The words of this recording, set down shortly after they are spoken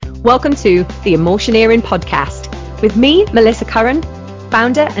Welcome to the Emotioneering podcast with me, Melissa Curran,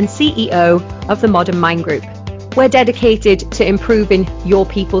 founder and CEO of the Modern Mind Group. We're dedicated to improving your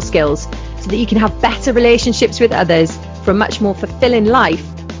people skills so that you can have better relationships with others for a much more fulfilling life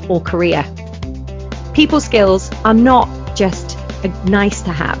or career. People skills are not just a nice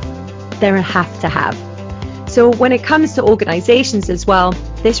to have, they're a have to have. So when it comes to organizations as well,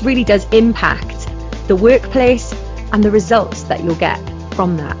 this really does impact the workplace and the results that you'll get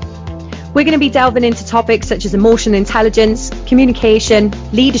from that. We're going to be delving into topics such as emotional intelligence, communication,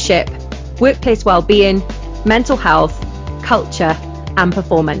 leadership, workplace well-being, mental health, culture, and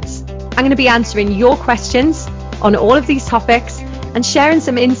performance. I'm going to be answering your questions on all of these topics and sharing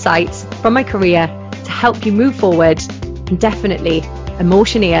some insights from my career to help you move forward and definitely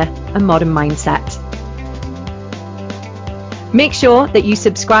emotioneer a modern mindset. Make sure that you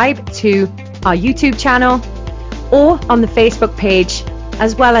subscribe to our YouTube channel or on the Facebook page,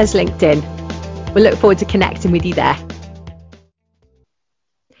 as well as LinkedIn. We look forward to connecting with you there.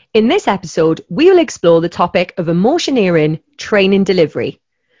 In this episode, we will explore the topic of emotioneering training delivery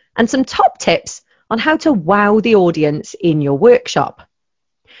and some top tips on how to wow the audience in your workshop.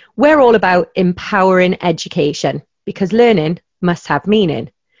 We're all about empowering education because learning must have meaning.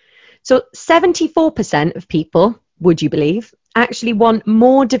 So 74% of people, would you believe, actually want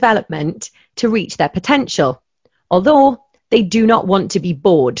more development to reach their potential, although they do not want to be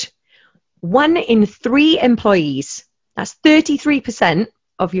bored. 1 in 3 employees, that's 33%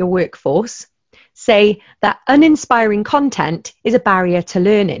 of your workforce, say that uninspiring content is a barrier to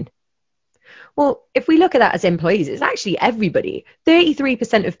learning. Well, if we look at that as employees, it's actually everybody.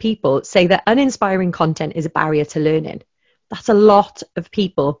 33% of people say that uninspiring content is a barrier to learning. That's a lot of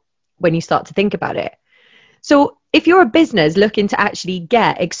people when you start to think about it. So if you're a business looking to actually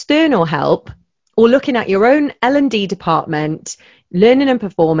get external help or looking at your own L&D department, learning and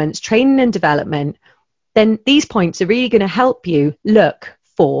performance, training and development, then these points are really going to help you look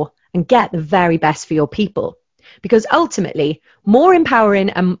for and get the very best for your people. Because ultimately, more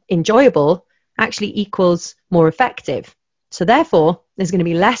empowering and enjoyable actually equals more effective. So therefore, there's going to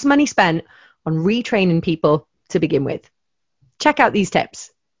be less money spent on retraining people to begin with. Check out these tips.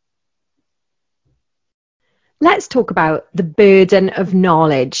 Let's talk about the burden of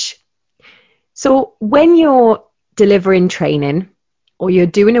knowledge. So when you're delivering training or you're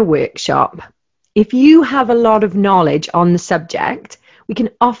doing a workshop, if you have a lot of knowledge on the subject, we can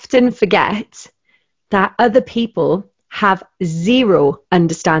often forget that other people have zero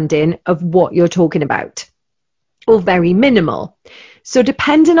understanding of what you're talking about, or very minimal. So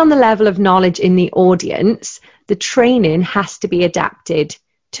depending on the level of knowledge in the audience, the training has to be adapted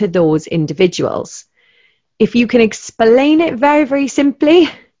to those individuals. If you can explain it very, very simply,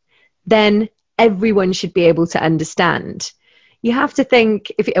 then everyone should be able to understand. You have to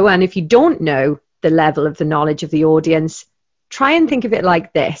think, if you don't know the level of the knowledge of the audience, try and think of it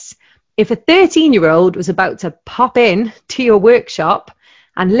like this. If a 13-year-old was about to pop in to your workshop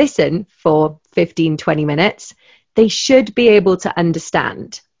and listen for 15, 20 minutes, they should be able to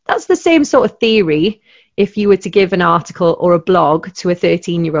understand. That's the same sort of theory if you were to give an article or a blog to a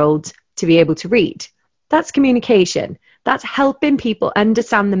 13-year-old to be able to read. That's communication. That's helping people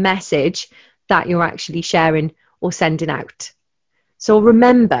understand the message that you're actually sharing or sending out. So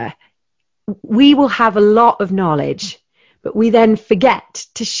remember, we will have a lot of knowledge, but we then forget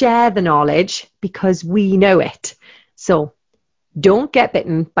to share the knowledge because we know it. So don't get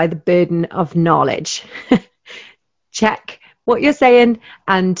bitten by the burden of knowledge. Check what you're saying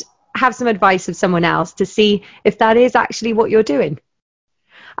and have some advice of someone else to see if that is actually what you're doing.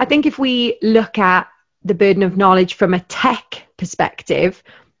 I think if we look at the burden of knowledge from a tech perspective,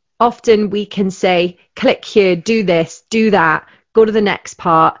 often we can say, click here, do this, do that, go to the next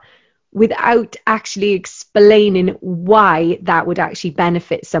part, without actually explaining why that would actually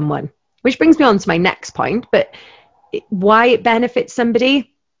benefit someone. Which brings me on to my next point, but why it benefits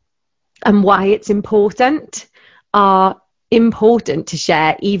somebody and why it's important are important to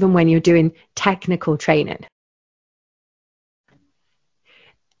share even when you're doing technical training.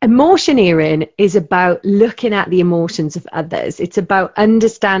 Emotioneering is about looking at the emotions of others. It's about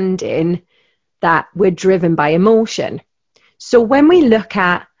understanding that we're driven by emotion. So when we look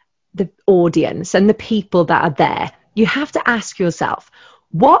at the audience and the people that are there, you have to ask yourself,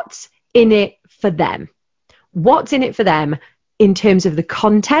 what's in it for them? What's in it for them in terms of the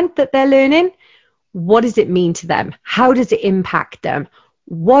content that they're learning? What does it mean to them? How does it impact them?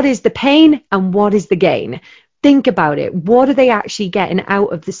 What is the pain and what is the gain? Think about it. What are they actually getting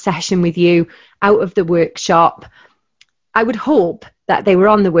out of the session with you, out of the workshop? I would hope that they were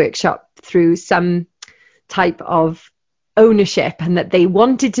on the workshop through some type of ownership and that they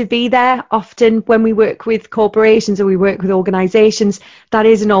wanted to be there. Often when we work with corporations or we work with organizations, that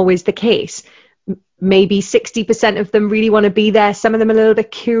isn't always the case. Maybe 60% of them really want to be there. Some of them are a little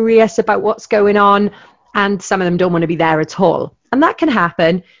bit curious about what's going on, and some of them don't want to be there at all. And that can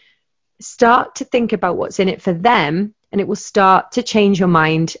happen. Start to think about what's in it for them, and it will start to change your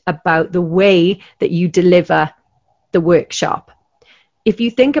mind about the way that you deliver the workshop. If you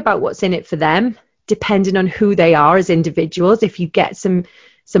think about what's in it for them, depending on who they are as individuals, if you get some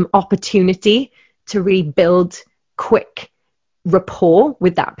opportunity to rebuild quick rapport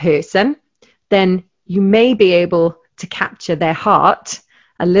with that person, then you may be able to capture their heart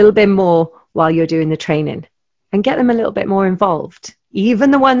a little bit more while you're doing the training and get them a little bit more involved,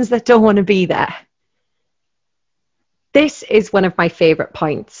 even the ones that don't want to be there. This is one of my favorite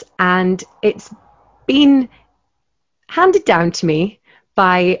points, and it's been handed down to me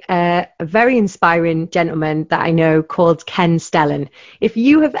by a very inspiring gentleman that I know called Ken Stellan. If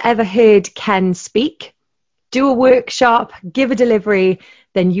you have ever heard Ken speak, do a workshop, give a delivery,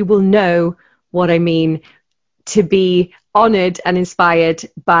 then you will know what I mean to be honored and inspired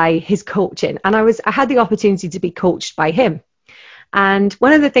by his coaching. And I had the opportunity to be coached by him. And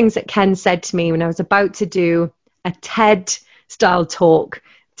one of the things that Ken said to me when I was about to do a TED style talk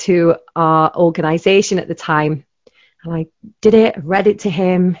to our organization at the time, and I did it, read it to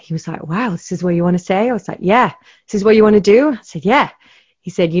him. He was like, wow, this is what you want to say? I was like, yeah. This is what you want to do? I said, yeah.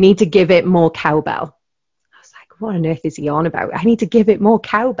 He said, you need to give it more cowbell. I was like, what on earth is he on about? I need to give it more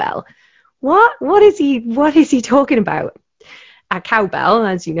cowbell. What is he talking about? A cowbell,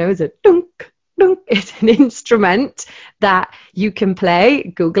 as you know, is a dunk, dunk. It's an instrument that you can play.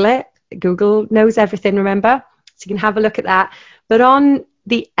 Google it. Google knows everything, remember? So you can have a look at that. But on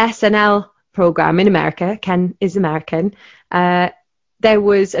the SNL program in America, Ken is American, there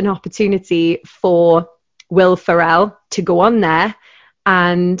was an opportunity for Will Ferrell to go on there,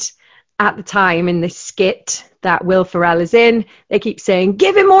 and at the time in this skit that Will Ferrell is in, they keep saying,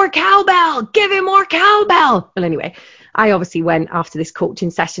 give him more cowbell, give him more cowbell. Well, anyway, I obviously went after this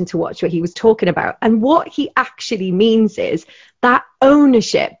coaching session to watch what he was talking about. And what he actually means is that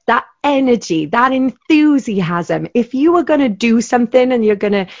ownership, that energy, that enthusiasm. If you are going to do something and you're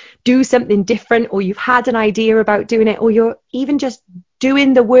going to do something different, or you've had an idea about doing it, or you're even just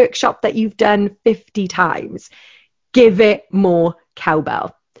doing the workshop that you've done 50 times, give it more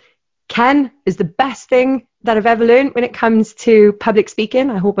cowbell. Ken is the best thing that I've ever learned when it comes to public speaking.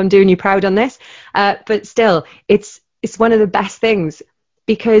 I hope I'm doing you proud on this. But still, it's one of the best things,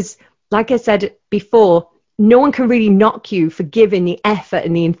 because like I said before, no one can really knock you for giving the effort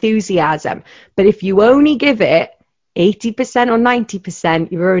and the enthusiasm. But if you only give it 80% or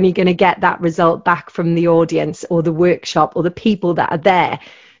 90%, you're only going to get that result back from the audience or the workshop or the people that are there.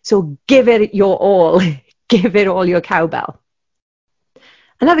 So give it your all. Give it all your cowbell.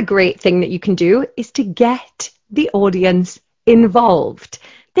 Another great thing that you can do is to get the audience involved.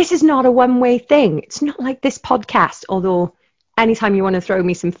 This is not a one-way thing. It's not like this podcast, although anytime you want to throw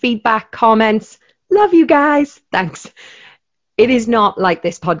me some feedback, comments, love you guys, thanks. It is not like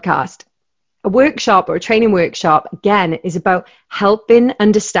this podcast. A workshop or a training workshop, again, is about helping,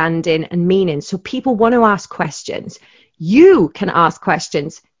 understanding, and meaning. So people want to ask questions. You can ask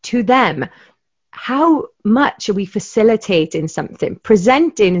questions to them. How much are we facilitating something?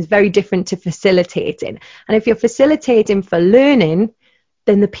 Presenting is very different to facilitating. And if you're facilitating for learning,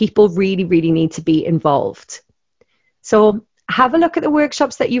 then the people really, really need to be involved. So have a look at the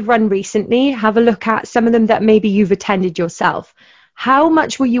workshops that you've run recently. Have a look at some of them that maybe you've attended yourself. How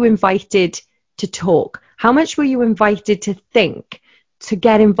much were you invited to talk? How much were you invited to think, to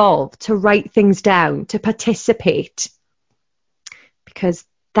get involved, to write things down, to participate? Because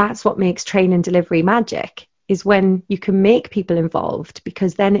that's what makes training delivery magic, is when you can make people involved,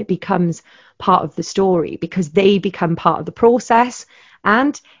 because then it becomes part of the story, because they become part of the process,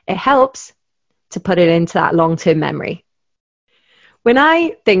 and it helps to put it into that long-term memory. When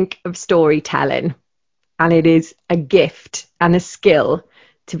I think of storytelling, and it is a gift and a skill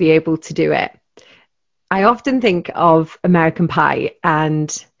to be able to do it, I often think of American Pie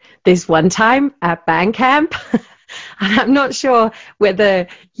and this one time at band camp. And I'm not sure whether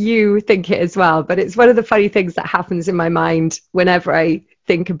you think it as well, but it's one of the funny things that happens in my mind whenever I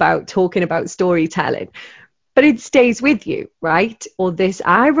think about talking about storytelling. But it stays with you, right? Or this,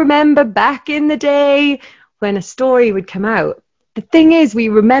 I remember back in the day when a story would come out. The thing is, we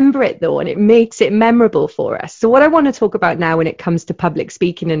remember it though, and it makes it memorable for us. So what I want to talk about now when it comes to public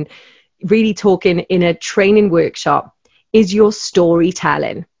speaking and really talking in a training workshop is your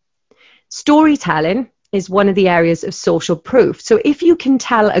storytelling. Storytelling is one of the areas of social proof. So if you can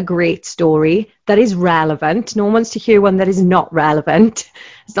tell a great story that is relevant, no one wants to hear one that is not relevant,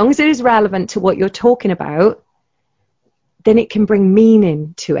 as long as it is relevant to what you're talking about, then it can bring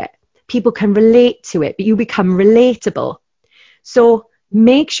meaning to it. People can relate to it, but you become relatable. So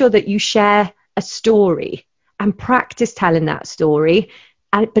make sure that you share a story and practice telling that story,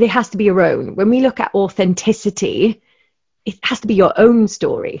 but it has to be your own. When we look at authenticity, it has to be your own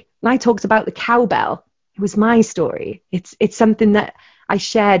story. When I talked about the cowbell, it was my story. It's something that I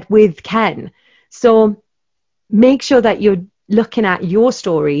shared with Ken. So make sure that you're looking at your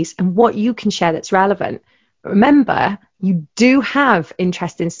stories and what you can share that's relevant. Remember, you do have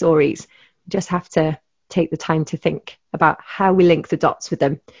interesting stories. You just have to take the time to think about how we link the dots with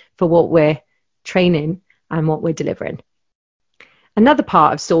them for what we're training and what we're delivering. Another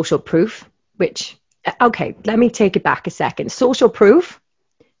part of social proof, okay, let me take it back a second. Social proof,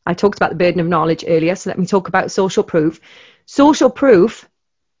 I talked about the burden of knowledge earlier, so let me talk about social proof. Social proof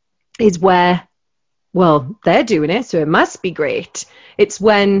is where, well, they're doing it, so it must be great. It's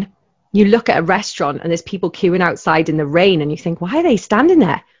when you look at a restaurant and there's people queuing outside in the rain and you think, why are they standing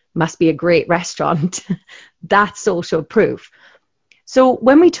there? Must be a great restaurant. That's social proof. So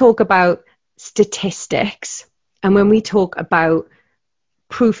when we talk about statistics and when we talk about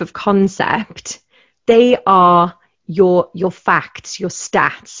proof of concept, they are your facts, your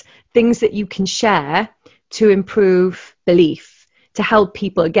stats, things that you can share to improve belief, to help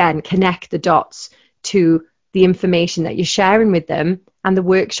people, again, connect the dots to the information that you're sharing with them and the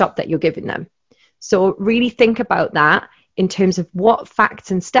workshop that you're giving them. So really think about that in terms of what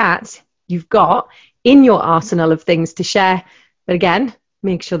facts and stats you've got in your arsenal of things to share. But again,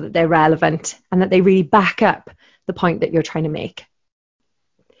 make sure that they're relevant and that they really back up the point that you're trying to make.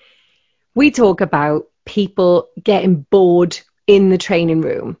 We talk about people getting bored in the training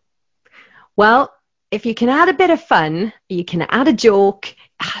room. Well, if you can add a bit of fun, you can add a joke,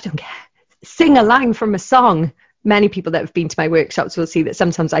 I don't care, sing a line from a song. Many people that have been to my workshops will see that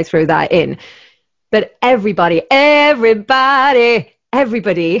sometimes I throw that in. But everybody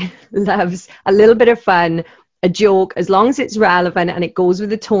loves a little bit of fun, a joke, as long as it's relevant and it goes with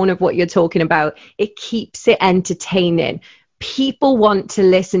the tone of what you're talking about. It keeps it entertaining. People want to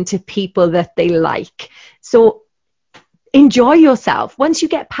listen to people that they like. So enjoy yourself. Once you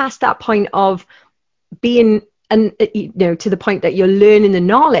get past that point of being, and to the point that you're learning the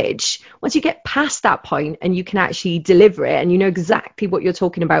knowledge, once you get past that point and you can actually deliver it and you know exactly what you're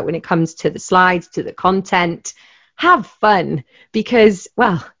talking about when it comes to the slides, to the content, have fun, because,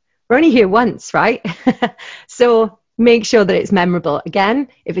 well, we're only here once, right? So make sure that it's memorable. Again,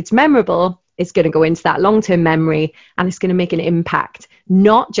 if it's memorable, it's going to go into that long-term memory and it's going to make an impact,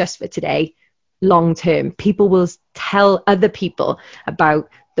 not just for today, long-term. People will tell other people about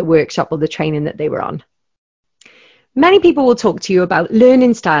the workshop or the training that they were on. Many people will talk to you about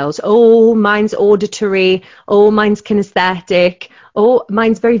learning styles. Oh, mine's auditory. Oh, mine's kinesthetic. Oh,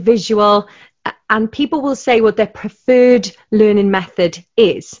 mine's very visual. And people will say what their preferred learning method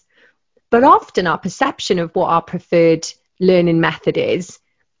is. But often our perception of what our preferred learning method is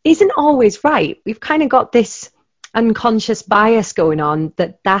isn't always right. We've kind of got this unconscious bias going on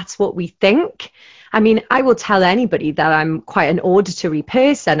that that's what we think. I mean, I will tell anybody that I'm quite an auditory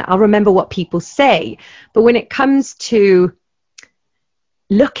person. I'll remember what people say. But when it comes to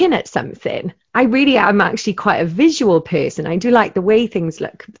looking at something, I really am actually quite a visual person. I do like the way things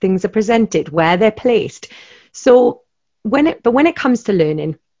look, things are presented, where they're placed. So when it comes to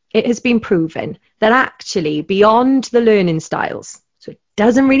learning, it has been proven that actually beyond the learning styles, so it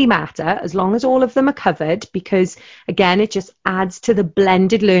doesn't really matter as long as all of them are covered, because again, it just adds to the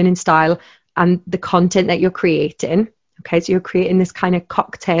blended learning style and the content that you're creating. Okay, so you're creating this kind of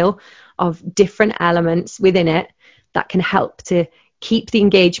cocktail of different elements within it that can help to keep the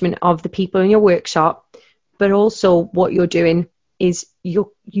engagement of the people in your workshop. But also what you're doing is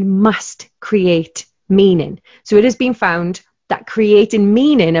you must create meaning. So it has been found that creating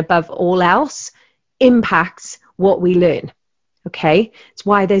meaning above all else impacts what we learn. Okay, it's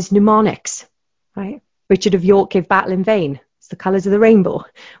why there's mnemonics, right? Richard of York gave battle in vain. It's the colours of the rainbow.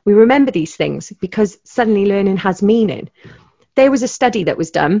 We remember these things because suddenly learning has meaning. There was a study that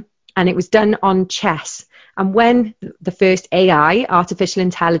was done, and it was done on chess. And when the first AI, artificial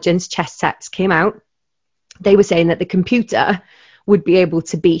intelligence chess sets came out, they were saying that the computer would be able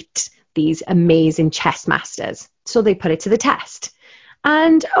to beat these amazing chess masters. So they put it to the test.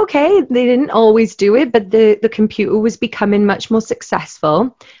 And okay, they didn't always do it, but the computer was becoming much more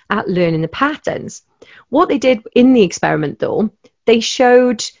successful at learning the patterns. What they did in the experiment, though, they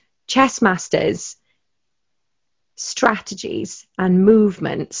showed chess masters strategies and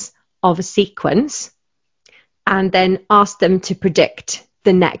movements of a sequence, and then asked them to predict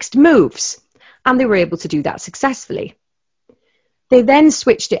the next moves. And they were able to do that successfully. They then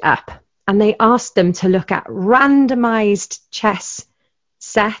switched it up and they asked them to look at randomized chess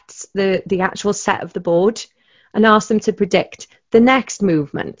sets, the actual set of the board, and asked them to predict the next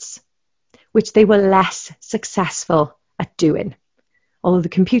movements, which they were less successful at doing, although the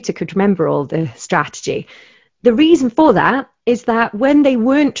computer could remember all the strategy. The reason for that is that when they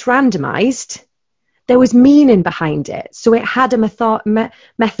weren't randomized, there was meaning behind it. So it had a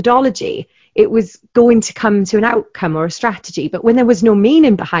methodology. It was going to come to an outcome or a strategy. But when there was no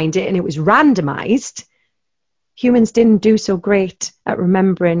meaning behind it and it was randomized, humans didn't do so great at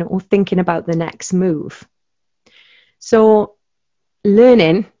remembering or thinking about the next move. So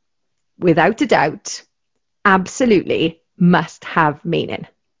learning, without a doubt, absolutely must have meaning.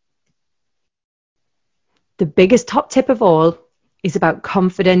 The biggest top tip of all is about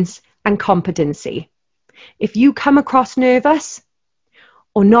confidence and competency. If you come across nervous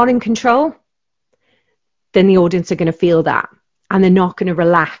or not in control, then the audience are going to feel that and they're not going to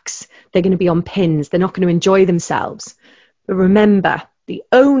relax. They're going to be on pins. They're not going to enjoy themselves. But remember, the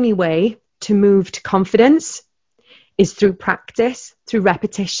only way to move to confidence is through practice, through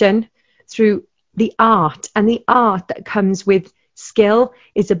repetition, through the art. And the art that comes with skill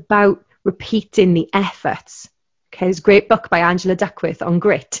is about repeating the efforts. Okay, there's a great book by Angela Duckworth on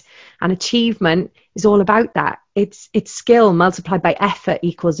grit, and achievement is all about that. It's skill multiplied by effort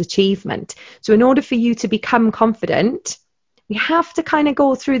equals achievement. So in order for you to become confident, you have to kind of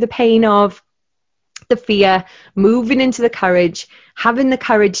go through the pain of the fear, moving into the courage, having the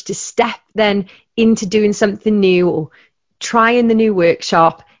courage to step then into doing something new or trying the new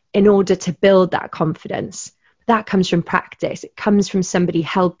workshop in order to build that confidence. That comes from practice. It comes from somebody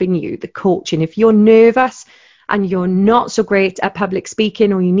helping you, the coaching. If you're nervous and you're not so great at public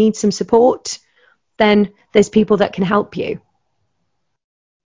speaking or you need some support, then there's people that can help you.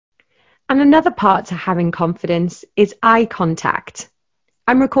 And another part to having confidence is eye contact.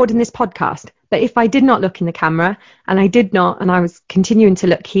 I'm recording this podcast, but if I did not look in the camera and I was continuing to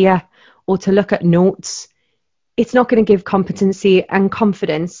look here or to look at notes, it's not going to give competency and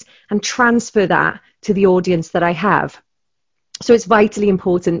confidence and transfer that to the audience that I have. So it's vitally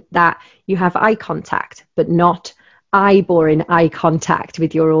important that you have eye contact, but not eye-boring eye contact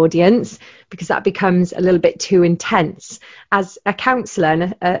with your audience, because that becomes a little bit too intense. As a counsellor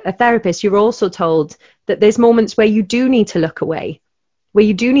and a therapist, you're also told that there's moments where you do need to look away, where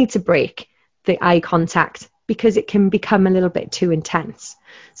you do need to break the eye contact because it can become a little bit too intense.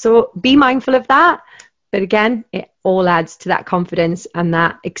 So be mindful of that. But again, it all adds to that confidence and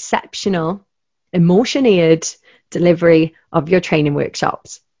that exceptional, emotion-eared delivery of your training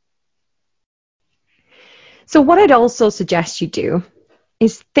workshops. So what I'd also suggest you do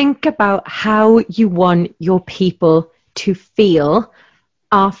is think about how you want your people to feel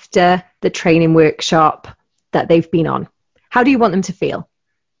after the training workshop that they've been on. How do you want them to feel?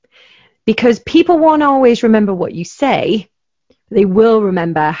 Because people won't always remember what you say. They will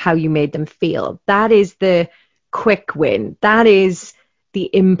remember how you made them feel. That is the quick win. That is the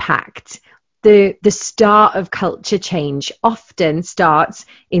impact. The start of culture change often starts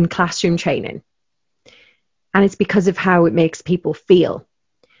in classroom training. And it's because of how it makes people feel.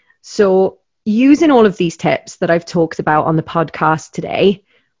 So using all of these tips that I've talked about on the podcast today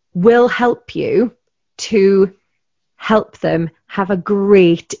will help you to help them have a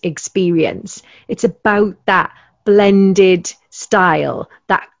great experience. It's about that blended style,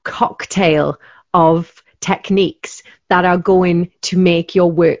 that cocktail of techniques that are going to make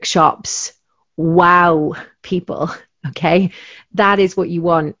your workshops wow people. Okay, that is what you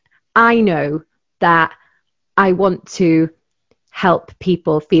want. I know that I want to help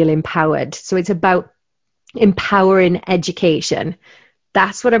people feel empowered. So it's about empowering education.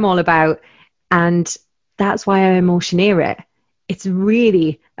 That's what I'm all about. And that's why I emotioneer it. It's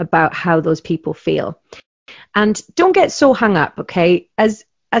really about how those people feel. And don't get so hung up, okay? As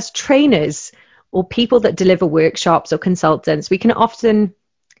trainers or people that deliver workshops or consultants, we can often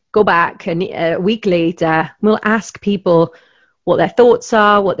go back and a week later, we'll ask people what their thoughts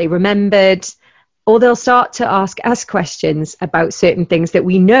are, what they remembered, or they'll start to ask us questions about certain things that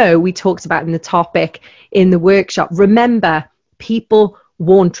we know we talked about in the topic in the workshop. Remember, people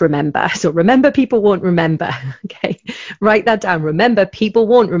won't remember. So remember, people won't remember. Okay, write that down. Remember, people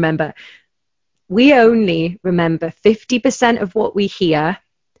won't remember. We only remember 50% of what we hear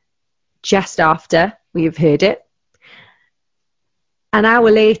just after we have heard it. An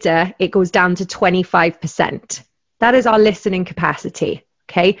hour later, it goes down to 25%. That is our listening capacity.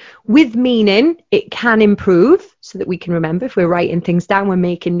 Okay, with meaning, it can improve so that we can remember if we're writing things down, we're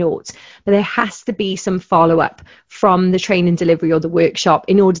making notes. But there has to be some follow-up from the training delivery or the workshop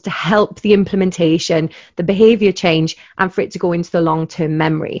in order to help the implementation, the behavior change, and for it to go into the long-term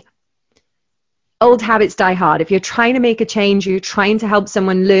memory. Old habits die hard. If you're trying to make a change, you're trying to help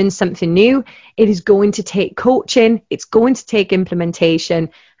someone learn something new, it is going to take coaching, it's going to take implementation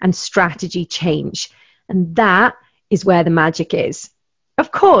and strategy change. And that is where the magic is. Of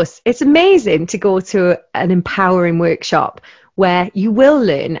course, it's amazing to go to an empowering workshop where you will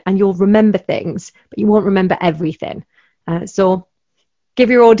learn and you'll remember things, but you won't remember everything. So give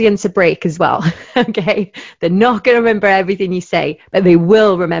your audience a break as well, okay? They're not going to remember everything you say, but they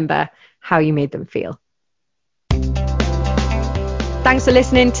will remember how you made them feel. Thanks for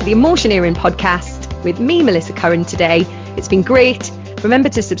listening to the Emotioneering podcast with me, Melissa Curran, today. It's been great. Remember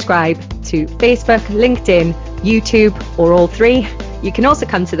to subscribe to Facebook, LinkedIn, YouTube, or all three. You can also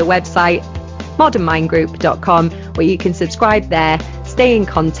come to the website, modernmindgroup.com, where you can subscribe there, stay in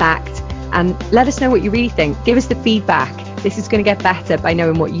contact, and let us know what you really think. Give us the feedback. This is going to get better by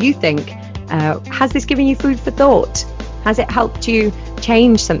knowing what you think. Has this given you food for thought? Has it helped you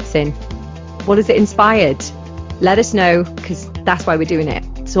change something? What has it inspired? Let us know, because that's why we're doing it.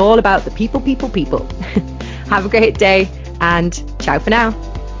 It's all about the people. Have a great day, and ciao for now.